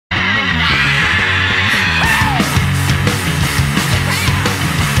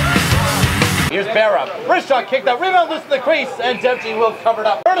Barra. Wrist shot kicked out. Rebound loose in the crease. And Dempsey will cover it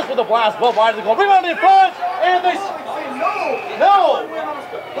up. Ernest with a blast. Well wide of the goal. Rebound in front. And they... No!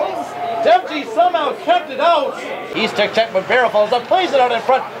 Dempsey somehow kept it out. He stick check, but Barra follows up. Plays it out in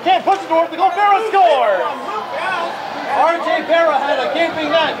front. Can't push it towards the goal. Barra scores! RJ Barra had a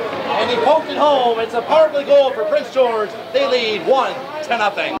gaping net, and he poked it home. It's a power play goal for Prince George. They lead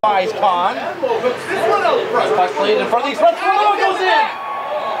 1-0. Wise Con. Puck played in front of the Express. Oh, it goes in!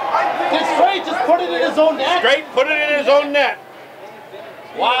 Did Straight just put it in his own net? Straight put it in his own net.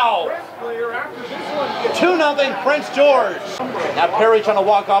 Wow. 2-0 Prince George. Now Perry trying to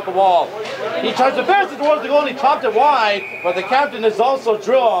walk off the wall. He tries to pass it towards the goal and he chopped it wide, but the captain is also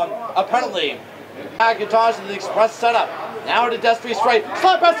drawn a penalty. McIntosh to the Express setup. Now to Destry Straight.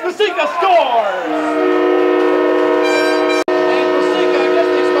 Slap pass, Brasica scores! And Brasica gets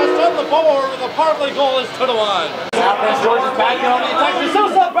the Express on the board with a power play goal is 2-1. Now Prince George is back in on the attack. He still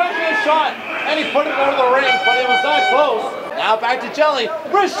saw backhand shot, and he put it out of the ring, but it was not close. Now back to Jelly.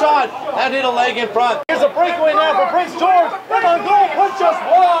 Wrist shot. That hit a leg in front. Here's a breakaway now for Prince George. And on goal, put just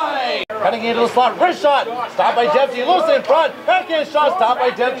wide. Cutting into the slot. Wrist shot. Stopped by Dempsey. Loose in front. Backhand shot. Stopped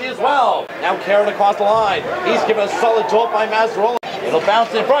by Dempsey as well. Now carried across the line. He's given a solid jolt by Mazzarola. It'll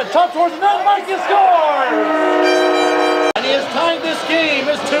bounce in front. Top towards the net. Mikey scores. And he has tied this game.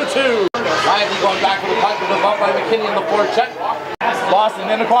 It's 2-2. Lively going back with the puck. But up by McKinney in the forecheck. Boston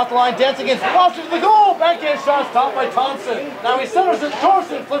then across the line, dancing against Boston to the goal. Backhand shot stopped by Thompson. Now he centers it.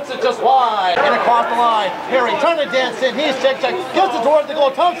 Dorson flips it just wide. And across the line, Perry trying to dance in. He's check. Gets it towards the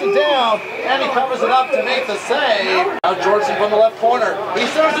goal. Thompson down. And he covers it up to make the save. Now Georgeson from the left corner. He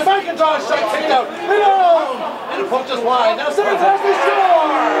centers it. McIntosh shot kicked out. Rebound. And a puck just wide. Now centers has to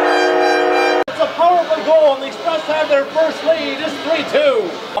score. It's a power play goal. And the Express have their first lead. It's 3-2.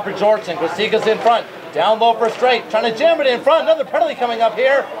 For Georgeson. Kwasika's in front. Down low for Straight, trying to jam it in front. Another penalty coming up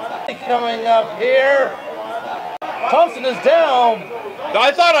here. Thompson is down.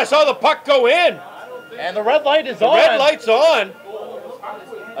 I thought I saw the puck go in. And the red light is on. The red light's on.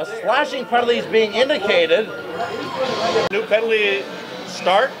 A slashing penalty is being indicated. New penalty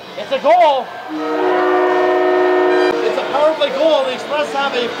start. It's a goal. It's a power play goal. The Express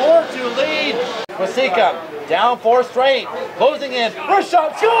have a 4-2 lead. Kwasika down for Straight. Closing in. First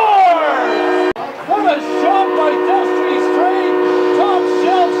shot. Scores! What a shot by Destry Straight! Top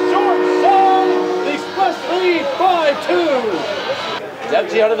shelf, short song! The Express lead 5-2!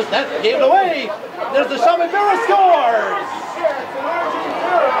 Dempsey out of his net, gave it away! There's the shot, and Barra scores!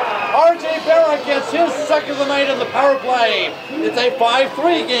 RJ Barra gets his second of the night in the power play. It's a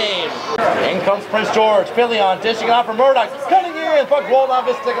 5-3 game. In comes Prince George. Filion dishing it off for Murdoch. Cutting in, puck rolled off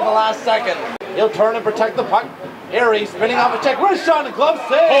his stick in the last second. He'll turn and protect the puck. Airy spinning off a check. Wrist shot and glove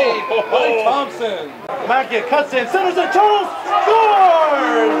save by Thompson. Mackie cuts in, centers it. Charles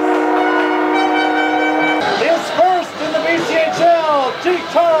scores! His first in the BCHL. Jake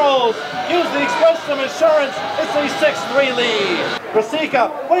Charles gives the Express some insurance. It's a 6-3 lead. Brasica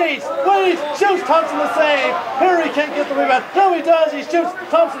waits, shoots Thompson the save. Perry can't get the rebound. No, he does. He shoots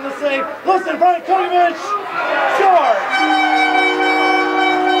Thompson the save. Listen, Brian Kokovic scores.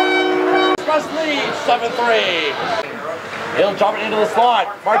 Express lead 7-3. He'll drop it into the slot.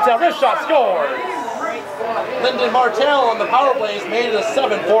 Martel wrist shot scores. Lyndon Martel on the power play has made it a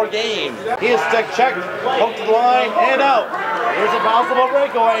 7-4 game. He is stick checked, poked to the line, and out. Here's a bounceable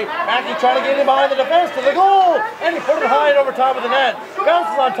breakaway. Mackey trying to get in behind the defense to the goal, and he put it high over top of the net.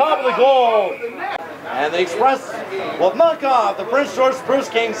 Bounces on top of the goal. And the Express will knock off the Prince George Spruce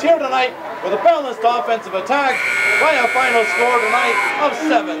Kings here tonight with a balanced offensive attack by a final score tonight of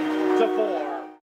 7-4.